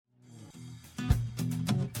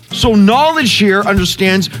So knowledge here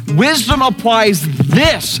understands wisdom applies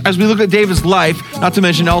this as we look at David's life, not to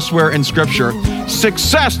mention elsewhere in Scripture.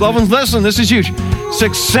 Success, loved ones, listen, this is huge.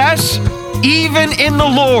 Success, even in the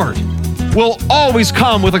Lord, will always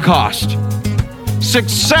come with a cost.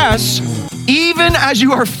 Success, even as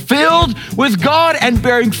you are filled with God and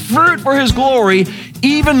bearing fruit for His glory,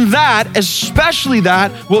 even that, especially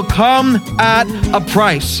that, will come at a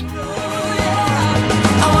price.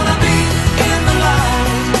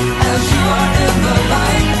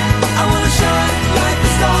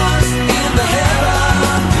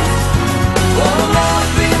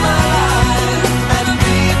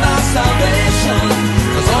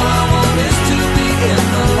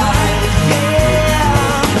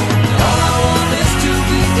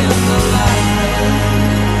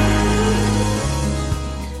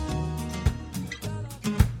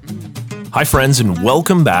 Hi, friends, and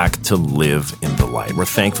welcome back to Live in the Light. We're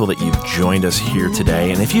thankful that you've joined us here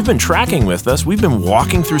today. And if you've been tracking with us, we've been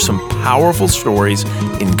walking through some powerful stories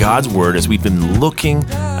in God's Word as we've been looking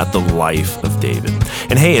at the life of David.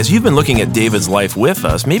 And hey, as you've been looking at David's life with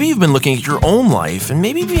us, maybe you've been looking at your own life and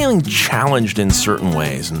maybe feeling challenged in certain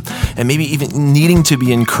ways and maybe even needing to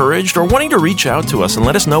be encouraged or wanting to reach out to us and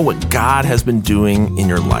let us know what God has been doing in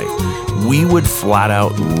your life. We would flat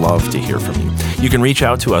out love to hear from you. You can reach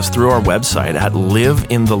out to us through our website at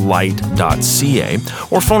liveinthelight.ca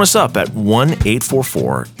or phone us up at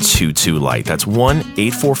 1-844-22-LIGHT. That's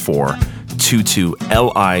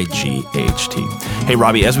 1-844-22-LIGHT. Hey,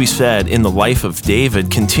 Robbie, as we said, in the life of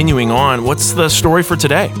David, continuing on, what's the story for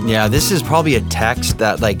today? Yeah, this is probably a text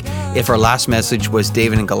that, like, if our last message was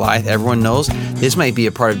David and Goliath, everyone knows this might be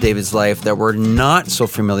a part of David's life that we're not so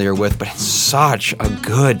familiar with, but it's such a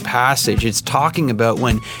good passage. It's talking about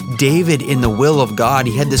when David, in the will of God,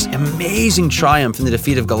 he had this amazing triumph in the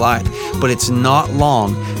defeat of Goliath, but it's not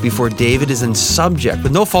long before David is in subject,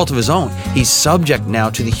 with no fault of his own. He's subject now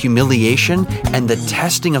to the humiliation and the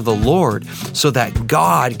testing of the Lord so that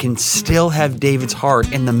God can still have David's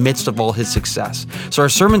heart in the midst of all his success. So our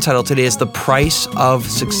sermon title today is The Price of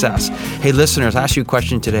Success. Hey listeners, I ask you a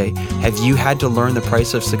question today. Have you had to learn the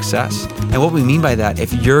price of success? And what we mean by that,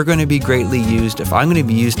 if you're going to be greatly used, if I'm going to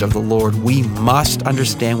be used of the Lord, we must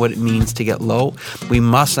understand what it means to get low. We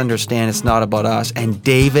must understand it's not about us. And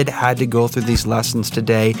David had to go through these lessons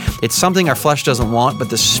today. It's something our flesh doesn't want,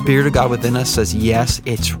 but the Spirit of God within us says, yes,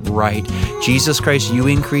 it's right. Jesus Christ, you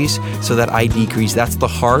increase so that I decrease. That's the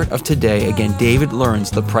heart of today. Again, David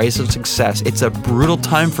learns the price of success. It's a brutal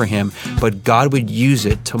time for him, but God would use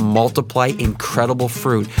it to multiply incredible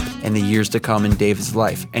fruit in the years to come in David's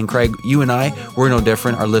life. And Craig, you and I, we're no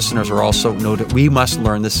different. Our listeners are also no different. We must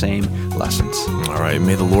learn the same lessons. All right,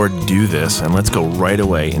 may the Lord do this, and let's go right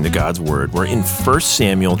away into God's Word. We're in 1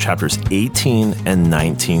 Samuel chapters 18 and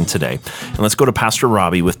 19 today. And let's go to Pastor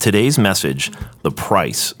Robbie with today's message, The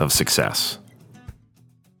Price of Success.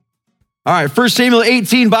 All right, 1 Samuel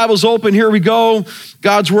 18, Bible's open. Here we go.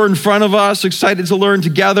 God's Word in front of us. Excited to learn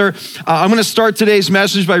together. I'm going to start today's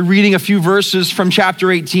message by reading a few verses from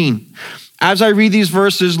chapter 18. As I read these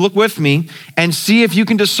verses, look with me and see if you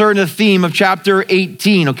can discern a theme of chapter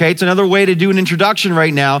 18, okay? It's another way to do an introduction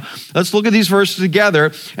right now. Let's look at these verses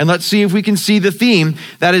together and let's see if we can see the theme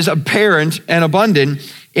that is apparent and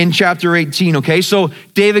abundant in chapter 18, okay? So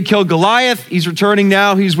David killed Goliath. He's returning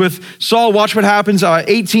now. He's with Saul. Watch what happens.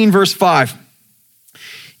 18 verse 5.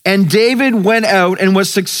 And David went out and was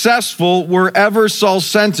successful wherever Saul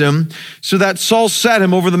sent him, so that Saul set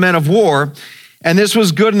him over the men of war. And this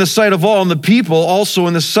was good in the sight of all, and the people also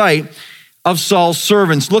in the sight of Saul's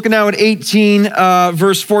servants. Look now at 18,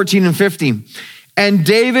 verse 14 and 15. And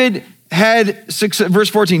David had, verse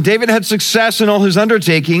 14, David had success in all his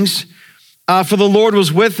undertakings, for the Lord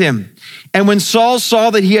was with him. And when Saul saw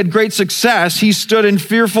that he had great success, he stood in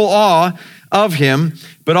fearful awe of him.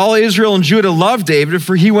 But all Israel and Judah loved David,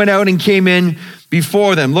 for he went out and came in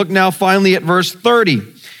before them. Look now finally at verse 30,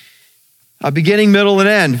 beginning, middle, and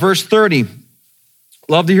end. Verse 30.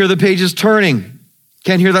 Love to hear the pages turning.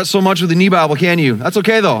 Can't hear that so much with the e-Bible, can you? That's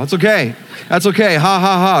okay though, that's okay. That's okay, ha,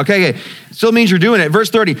 ha, ha, okay. Still means you're doing it. Verse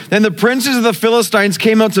 30, then the princes of the Philistines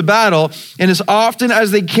came out to battle, and as often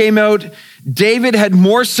as they came out, David had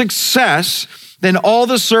more success than all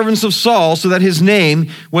the servants of Saul, so that his name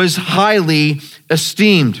was highly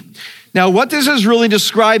esteemed. Now, what this is really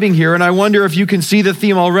describing here, and I wonder if you can see the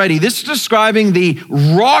theme already, this is describing the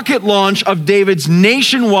rocket launch of David's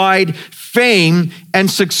nationwide fame and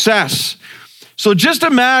success. So just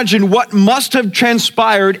imagine what must have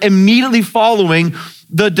transpired immediately following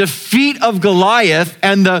the defeat of Goliath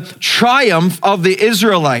and the triumph of the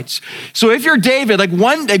Israelites. So if you're David,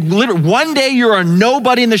 one day you're a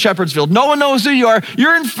nobody in the shepherd's field. No one knows who you are.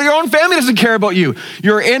 Your own family doesn't care about you.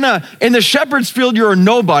 You're in the shepherd's field, you're a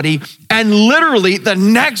nobody. And literally the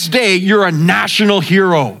next day you're a national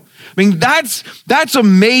hero. I mean, that's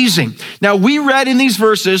amazing. Now we read in these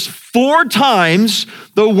verses 4 times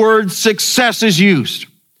the word success is used.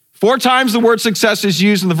 4 times the word success is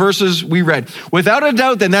used in the verses we read. Without a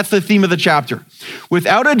doubt, then that's the theme of the chapter.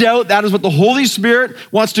 Without a doubt, that is what the Holy Spirit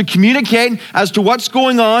wants to communicate as to what's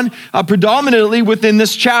going on predominantly within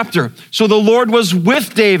this chapter. So the Lord was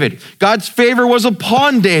with David. God's favor was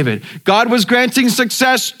upon David. God was granting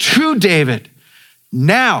success to David.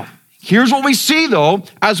 Now, here's what we see though,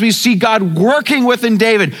 as we see God working within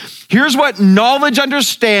David. Here's what knowledge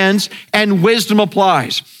understands and wisdom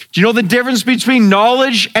applies. Do you know the difference between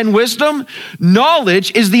knowledge and wisdom?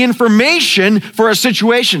 Knowledge is the information for a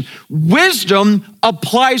situation. Wisdom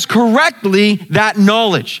applies correctly that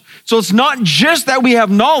knowledge. So it's not just that we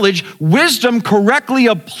have knowledge, wisdom correctly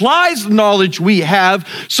applies the knowledge we have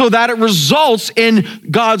so that it results in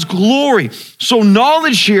God's glory. So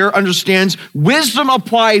knowledge here understands, wisdom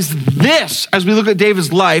applies this as we look at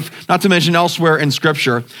David's life, not to mention elsewhere in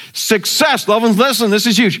scripture. Success, loved ones, listen, this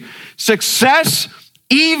is huge. Success,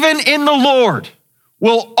 even in the Lord,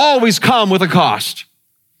 will always come with a cost.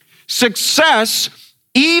 Success,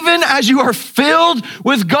 even as you are filled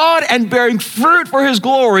with God and bearing fruit for his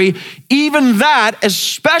glory, even that,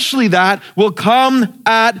 especially that, will come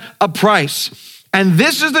at a price. And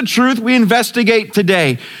this is the truth we investigate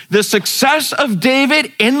today. The success of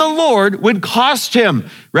David in the Lord would cost him.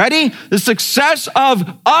 Ready? The success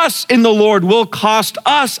of us in the Lord will cost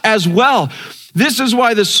us as well. This is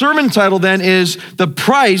why the sermon title then is The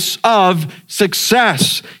Price of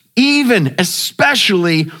Success, even,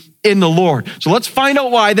 especially in the Lord. So let's find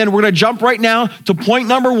out why. Then we're going to jump right now to point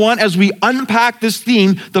number 1 as we unpack this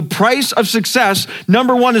theme, the price of success.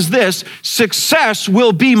 Number 1 is this: success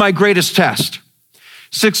will be my greatest test.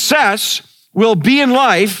 Success will be in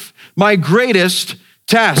life my greatest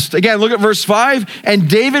test. Again, look at verse 5. And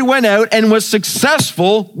David went out and was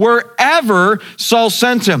successful wherever Saul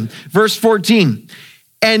sent him. Verse 14.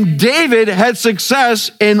 And David had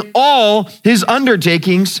success in all his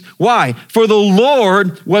undertakings. Why? For the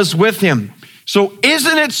Lord was with him. So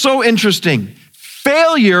isn't it so interesting?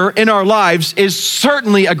 Failure in our lives is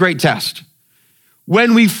certainly a great test.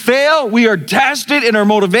 When we fail, we are tested in our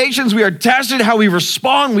motivations. We are tested how we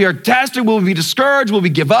respond. We are tested. Will we be discouraged? Will we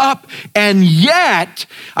give up? And yet,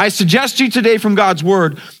 I suggest to you today from God's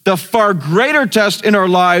word, the far greater test in our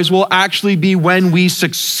lives will actually be when we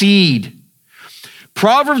succeed.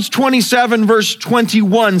 Proverbs 27 verse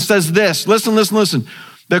 21 says this. Listen.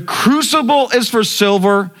 The crucible is for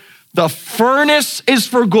silver. The furnace is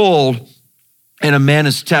for gold. And a man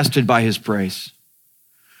is tested by his praise.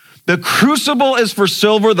 The crucible is for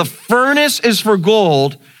silver, the furnace is for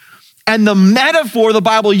gold, and the metaphor the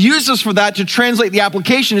Bible uses for that to translate the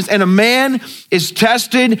application is, and a man is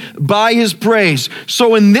tested by his praise.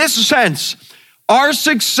 So in this sense, our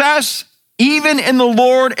success, even in the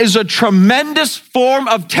Lord, is a tremendous form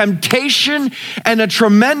of temptation and a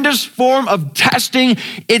tremendous form of testing.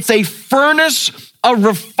 It's a furnace of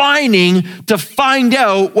refining to find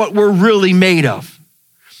out what we're really made of.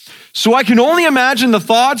 So I can only imagine the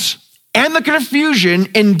thoughts and the confusion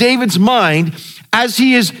in David's mind as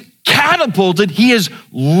he is catapulted, he is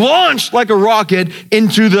launched like a rocket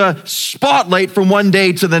into the spotlight from one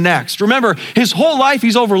day to the next. Remember, his whole life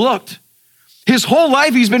he's overlooked. His whole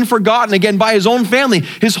life he's been forgotten, again, by his own family.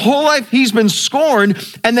 His whole life he's been scorned,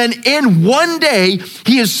 and then in one day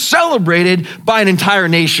he is celebrated by an entire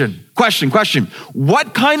nation. Question.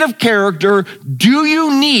 What kind of character do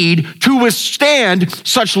you need to withstand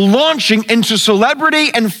such launching into celebrity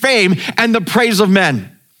and fame and the praise of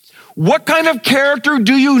men? What kind of character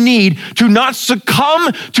do you need to not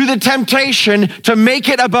succumb to the temptation to make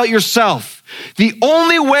it about yourself? The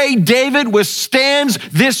only way David withstands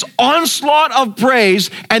this onslaught of praise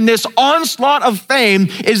and this onslaught of fame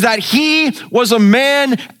is that he was a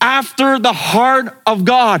man after the heart of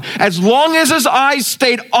God. As long as his eyes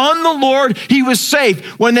stayed on the Lord, he was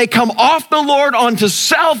safe. When they come off the Lord onto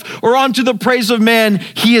self or onto the praise of man,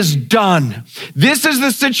 he is done. This is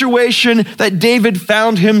the situation that David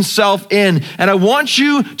found himself in. And I want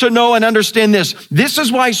you to know and understand this. This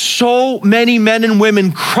is why so many men and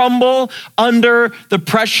women crumble under the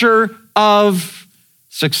pressure of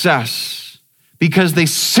success, because they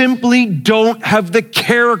simply don't have the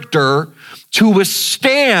character to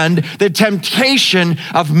withstand the temptation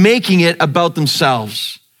of making it about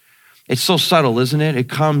themselves. It's so subtle, isn't it? It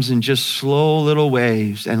comes in just slow little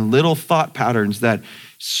waves and little thought patterns that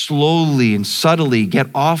slowly and subtly get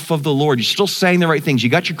off of the Lord. You're still saying the right things. You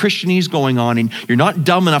got your Christianese going on, and you're not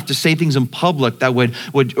dumb enough to say things in public that would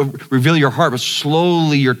reveal your heart, but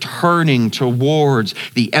slowly you're turning towards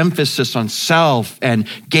the emphasis on self and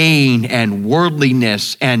gain and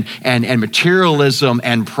worldliness and materialism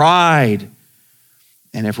and pride.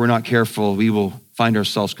 And if we're not careful, we will find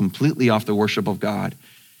ourselves completely off the worship of God,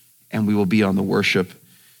 and we will be on the worship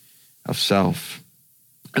of self.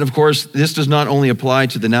 And of course, this does not only apply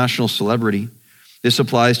to the national celebrity. This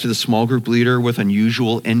applies to the small group leader with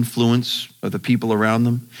unusual influence of the people around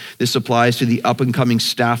them. This applies to the up-and-coming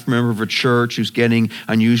staff member of a church who's getting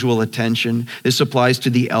unusual attention. This applies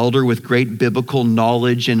to the elder with great biblical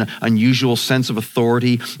knowledge and unusual sense of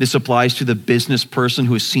authority. This applies to the business person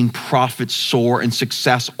who has seen profits soar and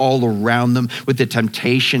success all around them with the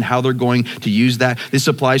temptation, how they're going to use that. This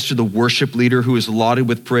applies to the worship leader who is lauded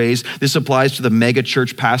with praise. This applies to the mega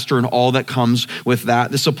church pastor and all that comes with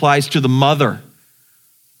that. This applies to the mother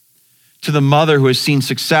who has seen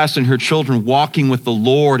success in her children walking with the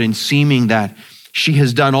Lord and seeming that she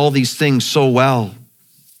has done all these things so well.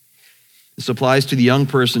 This applies to the young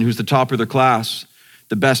person who's the top of their class,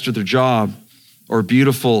 the best at their job, or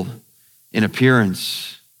beautiful in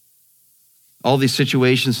appearance. All these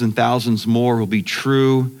situations and thousands more will be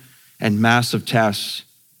true and massive tests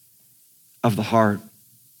of the heart.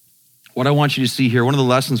 What I want you to see here, one of the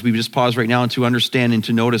lessons we just pause right now and to understand and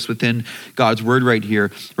to notice within God's word right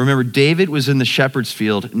here. Remember, David was in the shepherd's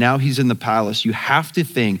field. Now he's in the palace. You have to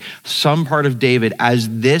think some part of David,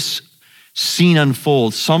 as this scene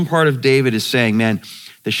unfolds, some part of David is saying, man,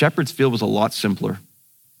 the shepherd's field was a lot simpler.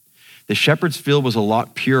 The shepherd's field was a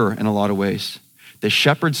lot purer in a lot of ways. The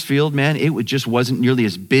shepherd's field, man, it just wasn't nearly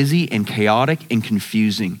as busy and chaotic and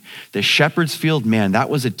confusing. The shepherd's field, man, that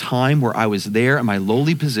was a time where I was there in my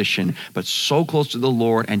lowly position, but so close to the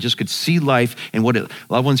Lord and just could see life and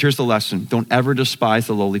loved ones, here's the lesson. Don't ever despise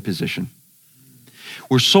the lowly position.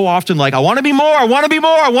 We're so often like, I want to be more, I want to be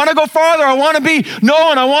more, I want to go farther, I want to be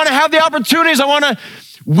known, I want to have the opportunities,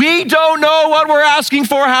 we don't know what we're asking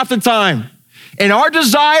for half the time. And our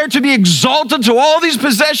desire to be exalted to all these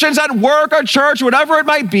possessions at work, our church, whatever it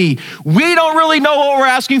might be, we don't really know what we're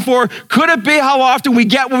asking for. Could it be how often we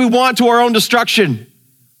get what we want to our own destruction?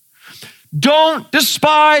 Don't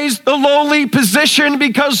despise the lowly position,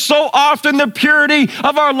 because so often the purity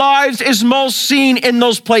of our lives is most seen in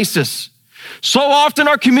those places. So often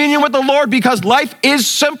our communion with the Lord, because life is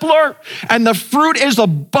simpler and the fruit is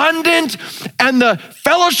abundant and the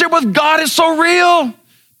fellowship with God is so real.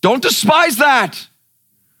 Don't despise that.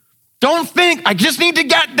 Don't think, I just need to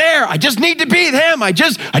get there. I just need to be him. I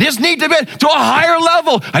just need to be to a higher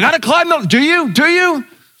level. I got to climb the, do you?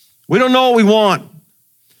 We don't know what we want,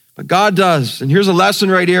 but God does. And here's a lesson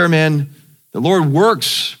right here, man. The Lord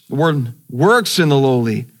works. The word works in the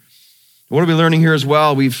lowly. What are we learning here as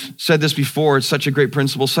well? We've said this before. It's such a great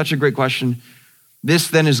principle, such a great question. This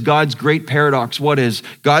then is God's great paradox. What is?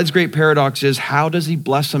 God's great paradox is, how does he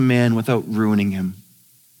bless a man without ruining him?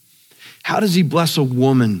 How does he bless a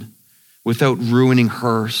woman without ruining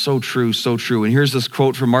her? So true, so true. And here's this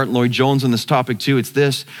quote from Martin Lloyd-Jones on this topic too. It's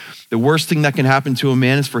this: the worst thing that can happen to a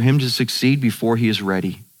man is for him to succeed before he is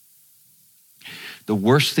ready. The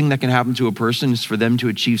worst thing that can happen to a person is for them to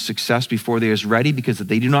achieve success before they are ready, because if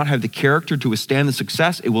they do not have the character to withstand the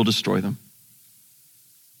success, it will destroy them.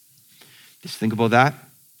 Just think about that.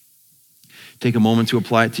 Take a moment to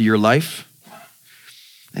apply it to your life.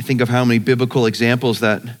 I think of how many biblical examples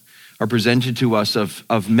that are presented to us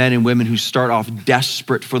of men and women who start off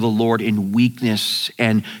desperate for the Lord in weakness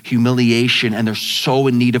and humiliation, and they're so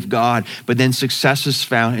in need of God, but then success is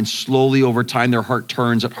found, and slowly over time their heart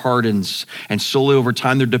turns, it hardens, and slowly over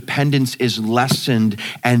time their dependence is lessened,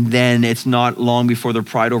 and then it's not long before their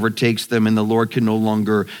pride overtakes them and the Lord can no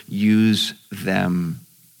longer use them.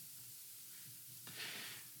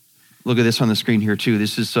 Look at this on the screen here too.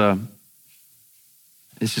 This is kind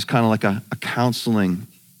of like a counseling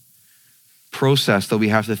process that we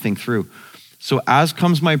have to think through. So as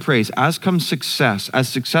comes my praise, as comes success, as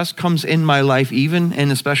success comes in my life, even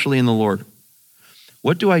and especially in the Lord,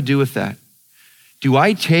 what do I do with that? Do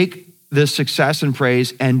I take the success and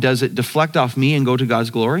praise and does it deflect off me and go to God's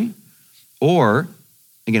glory? Or,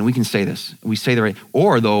 again, we can say this, we say the right,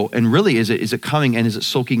 or though, and really is it coming and is it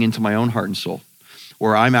soaking into my own heart and soul?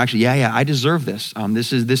 Or I'm actually, I deserve this.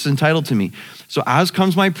 This is entitled to me. So as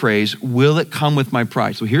comes my praise, will it come with my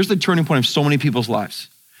pride? So here's the turning point of so many people's lives.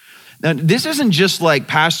 Now, this isn't just like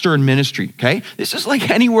pastor and ministry, okay? This is like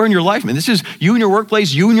anywhere in your life, man. This is you in your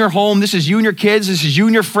workplace, you in your home. This is you and your kids. This is you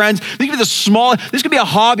and your friends. This could be a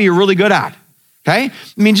hobby you're really good at, okay?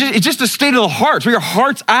 I mean, it's just a state of the heart. It's where your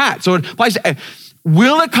heart's at. So it applies to,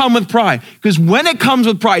 will it come with pride? Because when it comes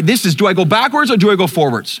with pride, do I go backwards or do I go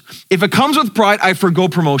forwards? If it comes with pride, I forgo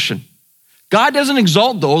promotion. God doesn't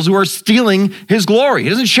exalt those who are stealing his glory. He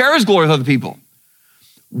doesn't share his glory with other people.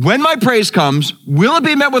 When my praise comes, will it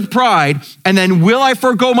be met with pride? And then will I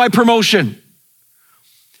forgo my promotion?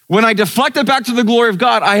 When I deflect it back to the glory of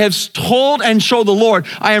God, I have told and showed the Lord,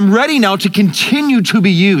 I am ready now to continue to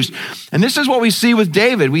be used. And this is what we see with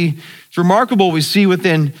David. It's remarkable we see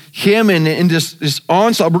within him and in this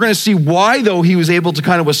onslaught. We're going to see why, though, he was able to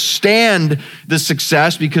kind of withstand the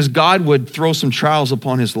success, because God would throw some trials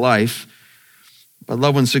upon his life. But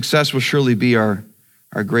loved ones, success will surely be our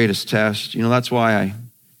greatest test. You know, that's why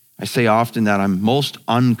I say often that I'm most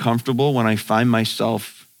uncomfortable when I find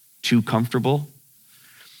myself too comfortable.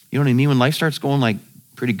 You know what I mean? When life starts going like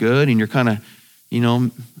pretty good and you're kind of,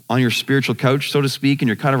 on your spiritual couch, so to speak, and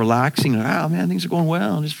you're kind of relaxing, oh man, things are going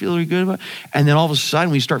well, I just feel really good about it. And then all of a sudden,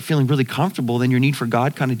 when you start feeling really comfortable, then your need for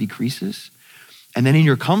God kind of decreases. And then in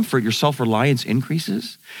your comfort, your self-reliance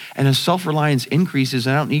increases. And as self-reliance increases,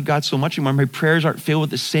 and I don't need God so much anymore, my prayers aren't filled with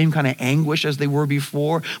the same kind of anguish as they were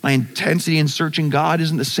before. My intensity in searching God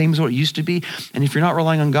isn't the same as what it used to be. And if you're not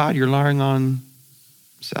relying on God, you're relying on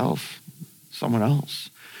self, someone else.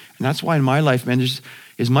 And that's why in my life, man,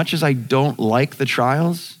 as much as I don't like the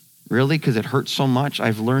trials, really, because it hurts so much,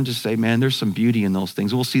 I've learned to say, man, there's some beauty in those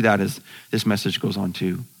things. We'll see that as this message goes on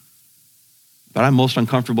too. But I'm most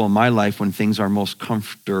uncomfortable in my life when things are most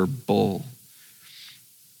comfortable.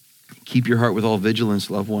 Keep your heart with all vigilance,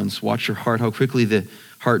 loved ones. Watch your heart, how quickly the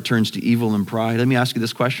heart turns to evil and pride. Let me ask you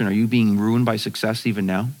this question. Are you being ruined by success even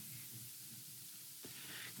now?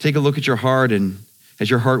 Take a look at your heart, and has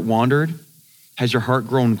your heart wandered? Has your heart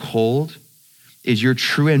grown cold? Is your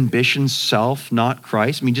true ambition self, not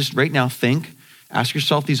Christ? I mean, just right now ask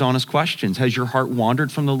yourself these honest questions. Has your heart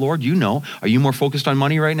wandered from the Lord? Are you more focused on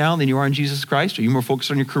money right now than you are on Jesus Christ? Are you more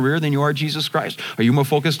focused on your career than you are Jesus Christ? Are you more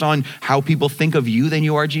focused on how people think of you than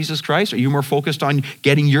you are Jesus Christ? Are you more focused on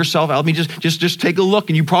getting yourself out? I mean, just take a look,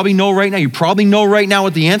 and you probably know right now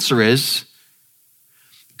what the answer is.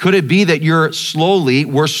 Could it be that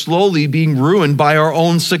we're slowly being ruined by our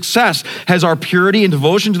own success? Has our purity and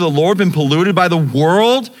devotion to the Lord been polluted by the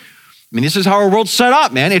world? I mean, this is how our world's set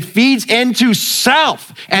up, man. It feeds into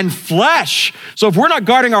self and flesh. So if we're not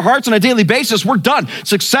guarding our hearts on a daily basis, we're done.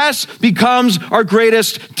 Success becomes our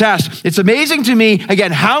greatest test. It's amazing to me,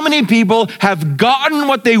 again, how many people have gotten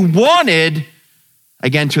what they wanted,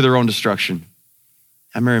 again, to their own destruction.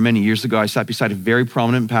 I remember many years ago, I sat beside a very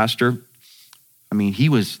prominent pastor. I mean, he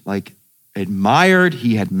was like admired.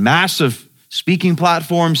 He had massive speaking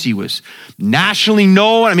platforms. He was nationally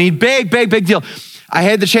known. I mean, big deal. I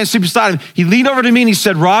had the chance to sit beside him. He leaned over to me and he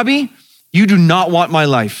said, Robbie, you do not want my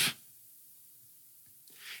life.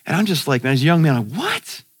 And I'm just like, man, as a young man, I'm like, what? What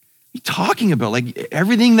are you talking about? Like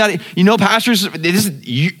everything that, pastors,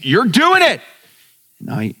 you're doing it.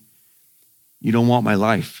 No, you don't want my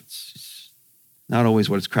life. It's not always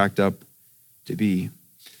what it's cracked up to be.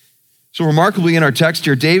 So remarkably in our text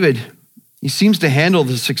here, David, he seems to handle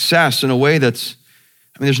the success in a way that's,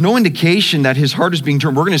 there's no indication that his heart is being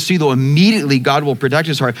turned. We're going to see, though, immediately God will protect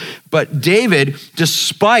his heart. But David,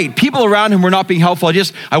 despite people around him were not being helpful,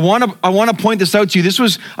 I want to point this out to you.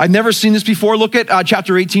 I've never seen this before. Look at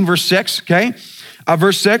chapter 18, verse 6, okay?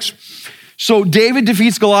 Verse 6. So David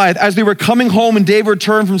defeats Goliath. As they were coming home and David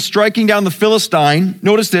returned from striking down the Philistine,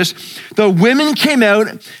 notice this, the women came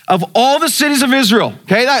out of all the cities of Israel,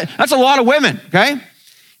 okay? That's a lot of women, okay?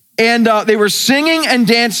 And they were singing and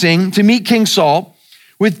dancing to meet King Saul,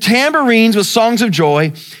 with tambourines, with songs of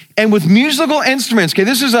joy, and with musical instruments. Okay,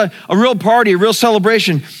 this is a real party, a real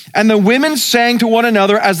celebration. And the women sang to one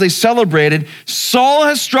another as they celebrated, Saul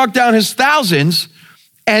has struck down his thousands,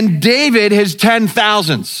 and David his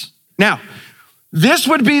 10,000s. Now, this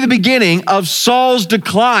would be the beginning of Saul's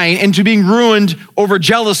decline into being ruined over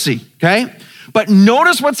jealousy, okay? But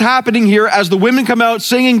notice what's happening here as the women come out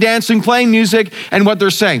singing, dancing, playing music, and what they're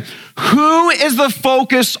saying. Who is the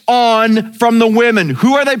focus on from the women?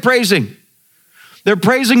 Who are they praising? They're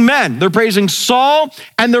praising men. They're praising Saul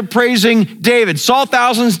and they're praising David. Saul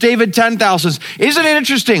thousands, David 10,000s. Isn't it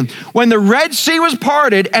interesting? When the Red Sea was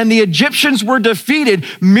parted and the Egyptians were defeated,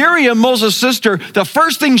 Miriam, Moses' sister, the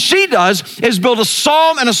first thing she does is build a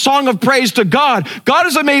psalm and a song of praise to God. God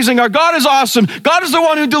is amazing. Our God is awesome. God is the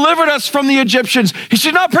one who delivered us from the Egyptians.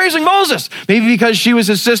 She's not praising Moses. Maybe because she was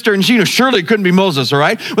his sister and she surely couldn't be Moses, all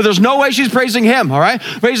right? But there's no way she's praising him, all right?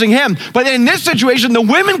 Praising him. But in this situation, the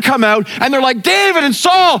women come out and they're like, David and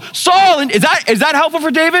Saul. And is that helpful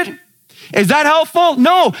for David? Is that helpful?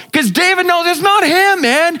 No, because David knows it's not him,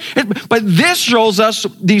 man. But this shows us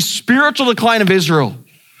the spiritual decline of Israel.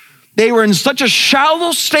 They were in such a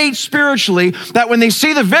shallow state spiritually that when they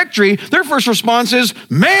see the victory, their first response is,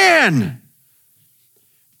 man,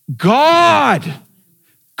 God.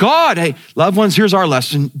 Hey, loved ones, here's our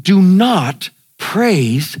lesson. Do not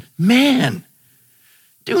praise man.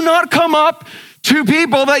 Do not come up to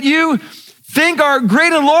people that you think are great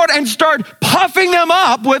in the Lord and start puffing them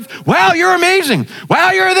up with, wow, you're amazing.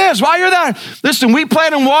 Wow, you're this. Wow, you're that. Listen, we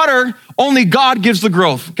plant and water, only God gives the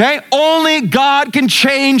growth, okay? Only God can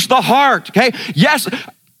change the heart, okay? Yes,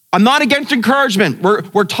 I'm not against encouragement.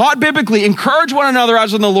 We're taught biblically, encourage one another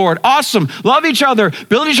as in the Lord. Awesome. Love each other.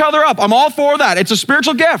 Build each other up. I'm all for that. It's a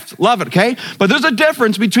spiritual gift. Love it, okay? But there's a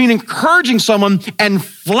difference between encouraging someone and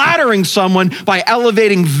flattering someone by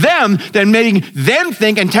elevating them than making them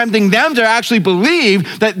think and tempting them to actually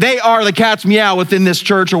believe that they are the cat's meow within this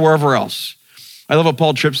church or wherever else. I love what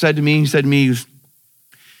Paul Tripp said to me. He said to me,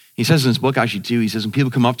 he says in his book actually too, he says, when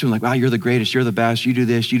people come up to him like, wow, you're the greatest, you're the best, you do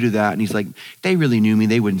this, you do that. And he's like, if they really knew me,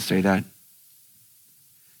 they wouldn't say that.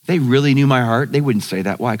 If they really knew my heart, they wouldn't say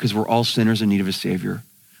that. Why? Because we're all sinners in need of a savior.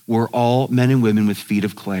 We're all men and women with feet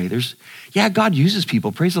of clay. God uses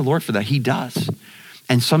people. Praise the Lord for that. He does.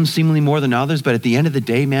 And some seemingly more than others. But at the end of the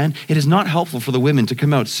day, man, it is not helpful for the women to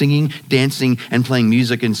come out singing, dancing, and playing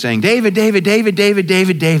music and saying, David, David, David, David,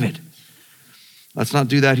 David, David. Let's not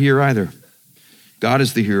do that here either. God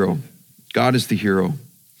is the hero. God is the hero.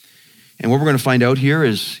 And what we're going to find out here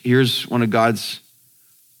is, here's one of God's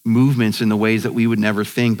movements in the ways that we would never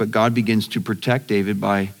think, but God begins to protect David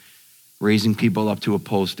by raising people up to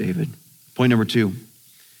oppose David. Point number 2,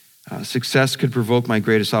 success could provoke my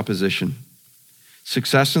greatest opposition.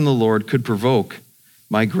 Success in the Lord could provoke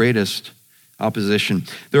my greatest opposition.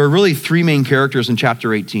 There are really 3 main characters in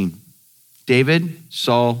chapter 18. David,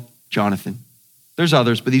 Saul, Jonathan. There's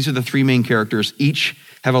others, but these are the 3 main characters. Each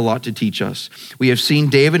have a lot to teach us. We have seen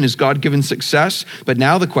David and his God-given success, but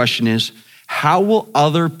now the question is, how will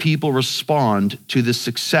other people respond to the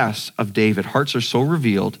success of David? Hearts are so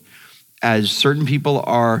revealed as certain people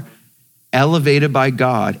are elevated by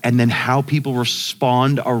God, and then how people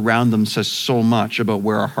respond around them says so much about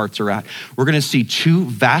where our hearts are at. We're going to see 2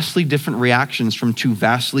 vastly different reactions from 2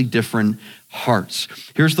 vastly different hearts.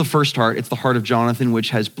 Here's the first heart. It's the heart of Jonathan, which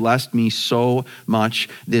has blessed me so much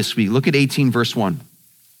this week. Look at 18, verse 1.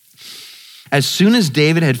 As soon as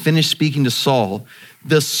David had finished speaking to Saul,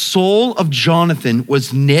 the soul of Jonathan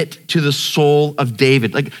was knit to the soul of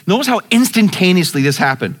David. Like, notice how instantaneously this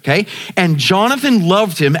happened, okay? And Jonathan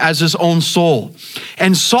loved him as his own soul.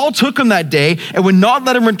 And Saul took him that day and would not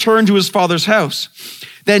let him return to his father's house.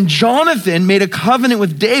 Then Jonathan made a covenant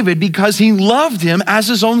with David because he loved him as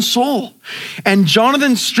his own soul. And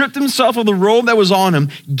Jonathan stripped himself of the robe that was on him,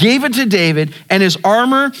 gave it to David, and his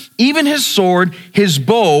armor, even his sword, his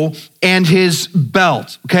bow, and his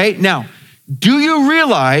belt. Okay, now, do you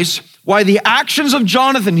realize why the actions of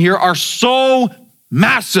Jonathan here are so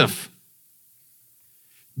massive?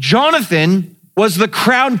 Jonathan was the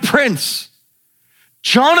crown prince.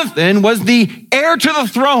 Jonathan was the heir to the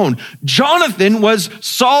throne. Jonathan was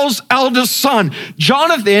Saul's eldest son.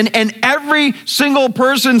 Jonathan, and every single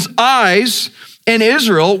person's eyes in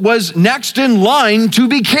Israel, was next in line to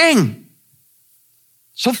be king.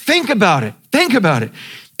 So think about it. Think about it.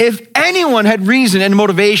 If anyone had reason and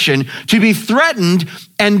motivation to be threatened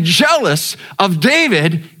and jealous of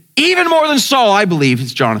David, even more than Saul, I believe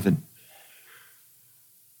it's Jonathan.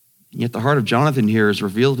 Yet the heart of Jonathan here is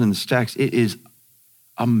revealed in this text. It is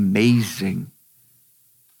amazing.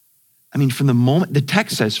 I mean, the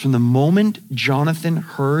text says, from the moment Jonathan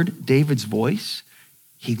heard David's voice,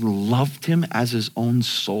 he loved him as his own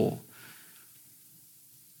soul.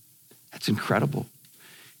 That's incredible.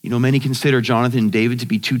 You know, many consider Jonathan and David to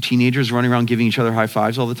be 2 teenagers running around giving each other high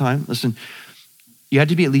fives all the time. Listen, you had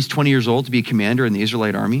to be at least 20 years old to be a commander in the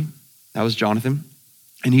Israelite army. That was Jonathan.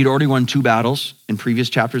 And he'd already won 2 battles in previous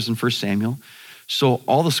chapters in 1 Samuel. So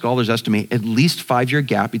all the scholars estimate at least 5-year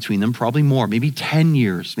gap between them, probably more, maybe 10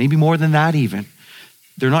 years, maybe more than that even.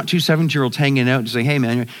 They're not 2 17-year-olds hanging out and saying, hey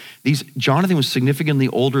man, Jonathan was significantly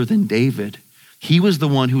older than David. He was the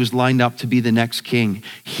one who was lined up to be the next king.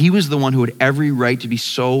 He was the one who had every right to be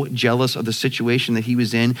so jealous of the situation that he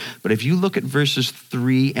was in. But if you look at verses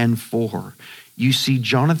 3 and 4, you see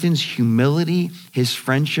Jonathan's humility, his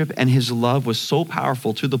friendship, and his love was so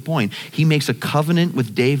powerful to the point he makes a covenant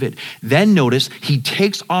with David. Then notice he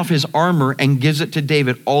takes off his armor and gives it to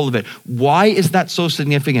David, all of it. Why is that so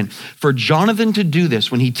significant? For Jonathan to do this,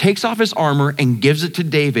 when he takes off his armor and gives it to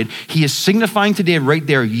David, he is signifying to David right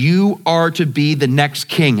there, you are to be the next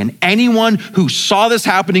king. And anyone who saw this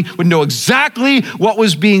happening would know exactly what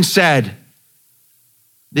was being said.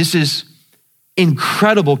 This is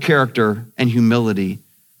incredible character and humility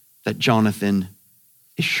that Jonathan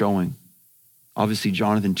is showing. Obviously,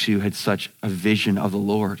 Jonathan too had such a vision of the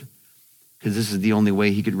Lord, because this is the only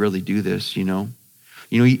way he could really do this, you know?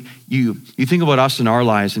 You think about us in our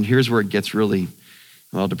lives, and here's where it gets really,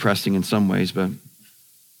 well, depressing in some ways, but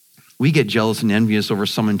we get jealous and envious over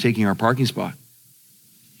someone taking our parking spot,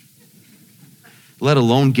 let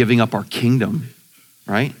alone giving up our kingdom,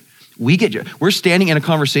 right? We're standing in a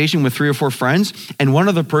conversation with 3 or 4 friends, and one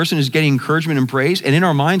other person is getting encouragement and praise, and in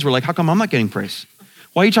our minds, we're like, how come I'm not getting praise?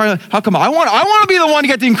 Why are you trying to, how come I want to be the one to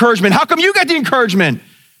get the encouragement? How come you get the encouragement?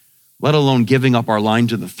 Let alone giving up our line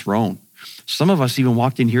to the throne. Some of us even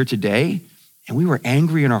walked in here today, and we were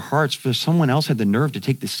angry in our hearts because someone else had the nerve to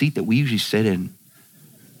take the seat that we usually sit in.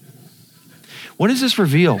 What does this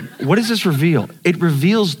reveal? What does this reveal? It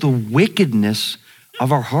reveals the wickedness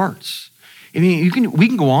of our hearts. I mean, we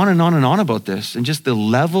can go on and on and on about this, and just the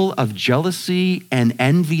level of jealousy and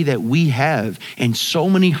envy that we have in so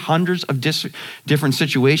many hundreds of different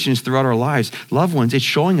situations throughout our lives. Loved ones, it's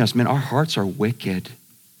showing us, man, our hearts are wicked.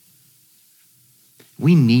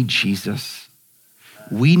 We need Jesus.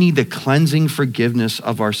 We need the cleansing forgiveness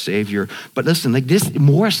of our Savior. But listen, like this,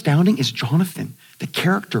 more astounding is Jonathan, the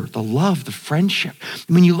character, the love, the friendship.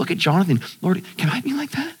 When you look at Jonathan, Lord, can I be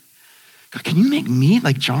like that? God, can you make me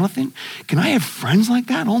like Jonathan? Can I have friends like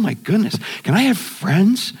that? Oh my goodness. Can I have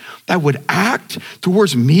friends that would act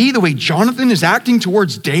towards me the way Jonathan is acting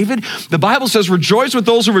towards David? The Bible says, rejoice with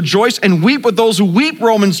those who rejoice and weep with those who weep,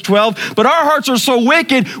 Romans 12. But our hearts are so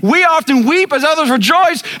wicked, we often weep as others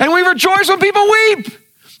rejoice, and we rejoice when people weep.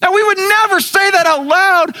 Now, we would never say that out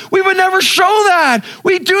loud. We would never show that.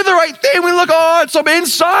 We do the right thing. We look, it's up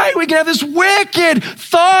inside. We can have this wicked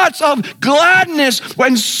thoughts of gladness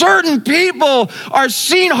when certain people are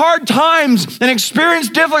seeing hard times and experience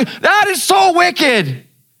difficulty. That is so wicked.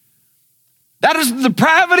 That is the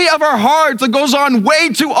depravity of our hearts that goes on way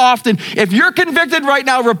too often. If you're convicted right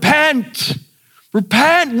now, repent.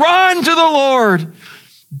 Repent, run to the Lord.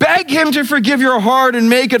 Beg him to forgive your heart and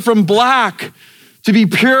make it from black to be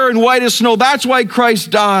pure and white as snow. That's why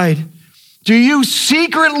Christ died. Do you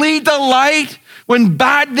secretly delight when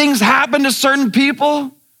bad things happen to certain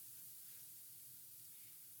people?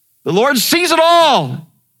 The Lord sees it all.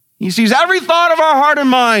 He sees every thought of our heart and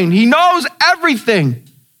mind. He knows everything.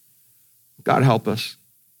 God help us.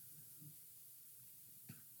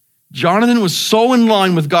 Jonathan was so in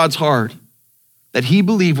line with God's heart that he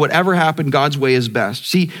believed whatever happened, God's way is best.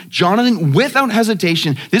 See, Jonathan, without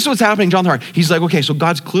hesitation, this is what's happening in Jonathan's heart. He's like, okay, so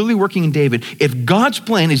God's clearly working in David. If God's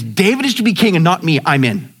plan is David is to be king and not me, I'm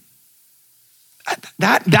in.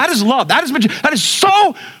 That is love. That is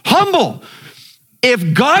so humble.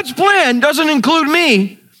 If God's plan doesn't include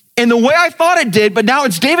me in the way I thought it did, but now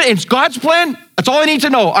it's David, it's God's plan, that's all I need to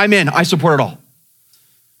know. I'm in. I support it all.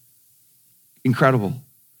 Incredible.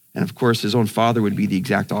 And of course, his own father would be the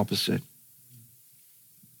exact opposite.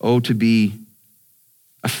 Oh, to be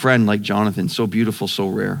a friend like Jonathan, so beautiful, so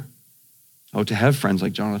rare. Oh, to have friends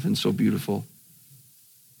like Jonathan, so beautiful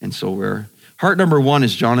and so rare. Heart number 1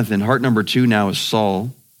 is Jonathan. Heart number 2 now is Saul.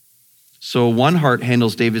 So one heart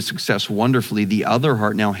handles David's success wonderfully. The other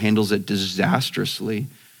heart now handles it disastrously.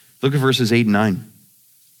 Look at verses 8 and 9.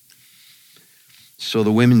 So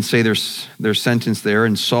the women say their sentence there.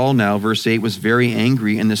 And Saul now, verse 8, was very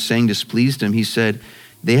angry, and this saying displeased him. He said,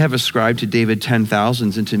 they have ascribed to David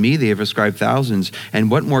 10,000s, and to me they have ascribed thousands.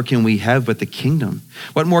 And what more can we have but the kingdom?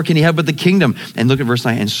 What more can he have but the kingdom? And look at verse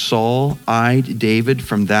 9. And Saul eyed David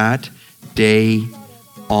from that day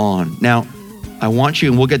on. Now, I want you,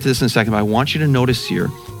 and we'll get to this in a second, but I want you to notice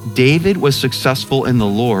here, David was successful in the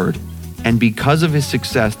Lord, and because of his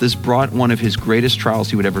success, this brought one of his greatest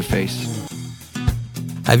trials he would ever face.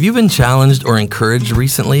 Have you been challenged or encouraged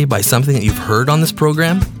recently by something that you've heard on this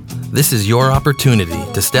program? This is your opportunity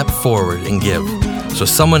to step forward and give, so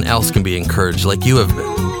someone else can be encouraged like you have been.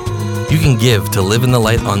 You can give to Live in the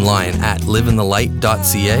Light online at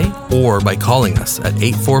liveinthelight.ca or by calling us at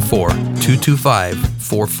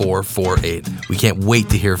 844-225-4448. We can't wait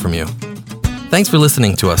to hear from you. Thanks for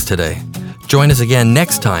listening to us today. Join us again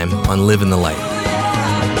next time on Live in the Light.